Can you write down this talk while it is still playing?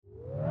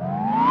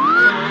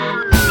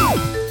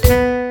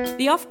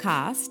The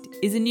Offcast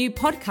is a new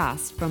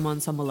podcast from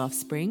Ensemble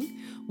Offspring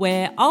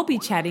where I'll be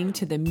chatting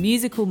to the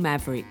musical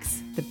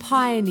mavericks, the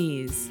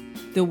pioneers,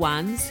 the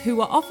ones who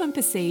were often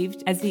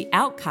perceived as the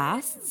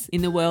outcasts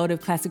in the world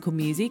of classical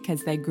music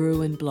as they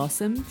grew and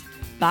blossomed.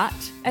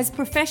 But as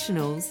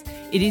professionals,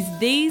 it is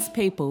these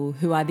people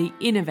who are the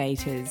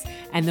innovators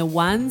and the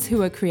ones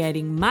who are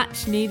creating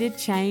much needed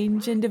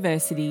change and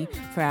diversity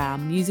for our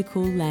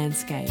musical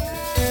landscape.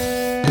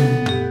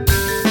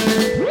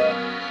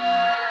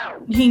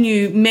 He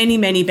knew many,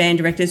 many band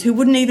directors who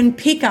wouldn't even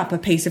pick up a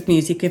piece of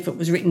music if it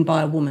was written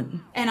by a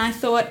woman. And I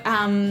thought,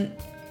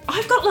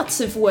 I've got lots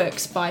of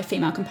works by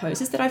female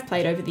composers that I've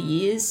played over the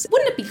years.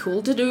 Wouldn't it be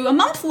cool to do a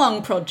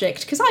month-long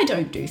project? Because I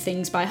don't do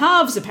things by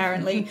halves,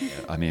 apparently.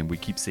 I mean, we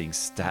keep seeing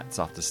stats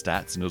after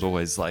stats, and it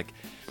always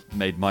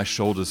made my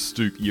shoulders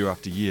stoop year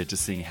after year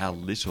just seeing how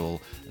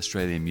little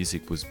Australian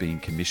music was being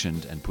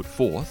commissioned and put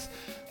forth.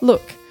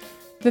 Look,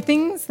 the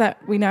things that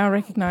we now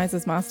recognise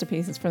as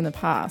masterpieces from the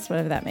past,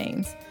 whatever that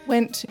means,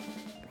 went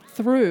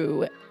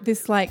through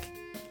this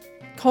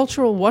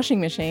cultural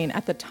washing machine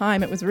at the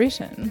time it was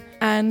written.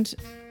 And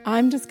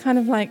I'm just kind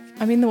of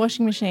I'm in the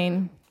washing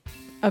machine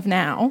of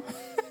now.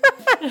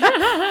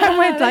 And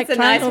we're That's a trying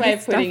nice all way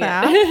this of putting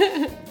stuff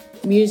it.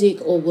 out. Music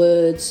or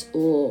words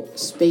or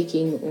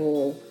speaking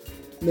or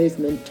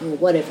movement or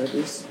whatever it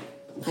is,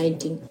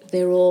 painting,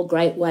 they're all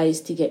great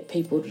ways to get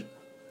people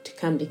to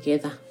come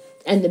together.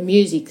 And the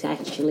music's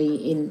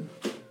actually in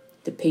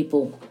the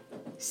people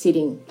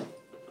sitting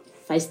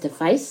face to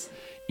face.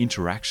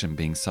 Interaction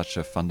being such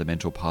a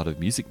fundamental part of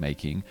music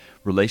making,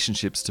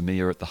 relationships to me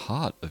are at the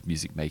heart of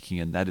music making,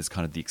 and that is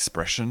kind of the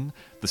expression.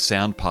 The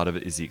sound part of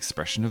it is the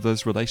expression of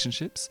those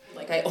relationships.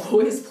 I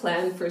always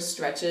plan for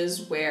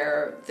stretches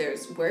where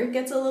it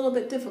gets a little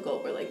bit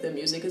difficult, where the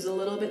music is a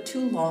little bit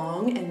too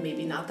long and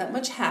maybe not that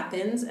much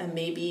happens, and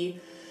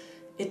maybe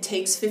it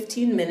takes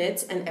 15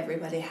 minutes and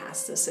everybody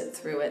has to sit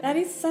through it. That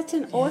is such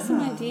an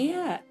awesome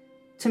idea.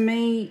 To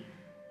me,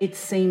 it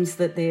seems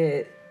that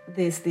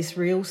there's this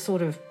real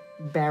sort of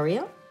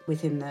barrier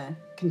within the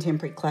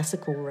contemporary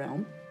classical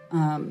realm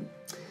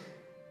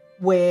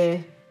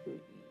where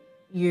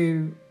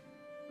you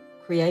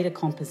create a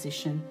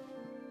composition,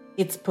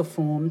 it's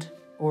performed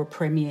or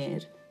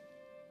premiered,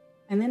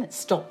 and then it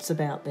stops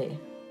about there.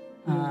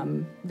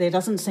 There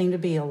doesn't seem to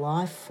be a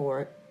life for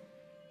it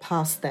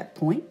past that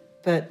point.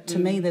 But to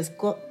me, there's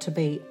got to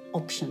be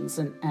options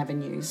and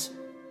avenues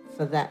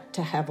for that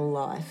to have a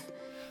life.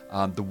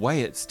 The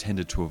way it's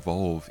tended to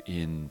evolve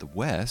in the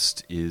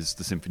West is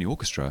the symphony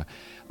orchestra,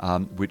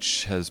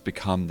 which has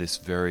become this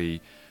very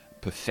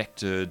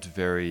perfected,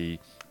 very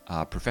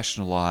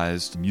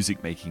professionalised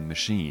music-making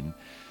machine.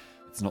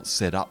 It's not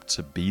set up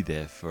to be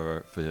there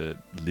for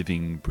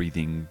living,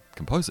 breathing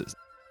composers.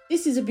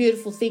 This is a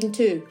beautiful thing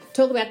too.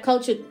 Talk about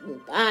culture,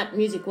 art,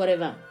 music,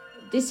 whatever.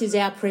 This is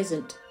our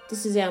present.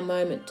 This is our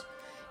moment.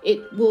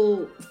 It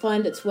will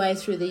find its way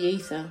through the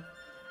ether.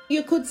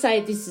 You could say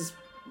this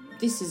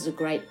is a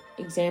great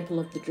example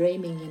of the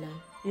dreaming,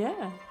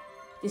 Yeah.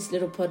 This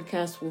little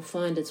podcast will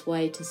find its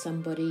way to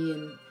somebody,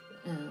 and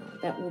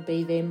that will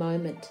be their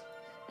moment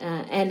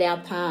and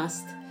our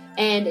past.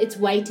 And it's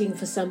waiting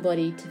for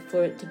somebody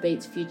for it to be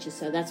its future.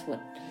 So that's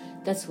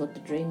what the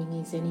dreaming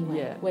is anyway.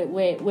 Yeah.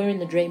 We're in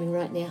the dreaming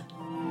right now.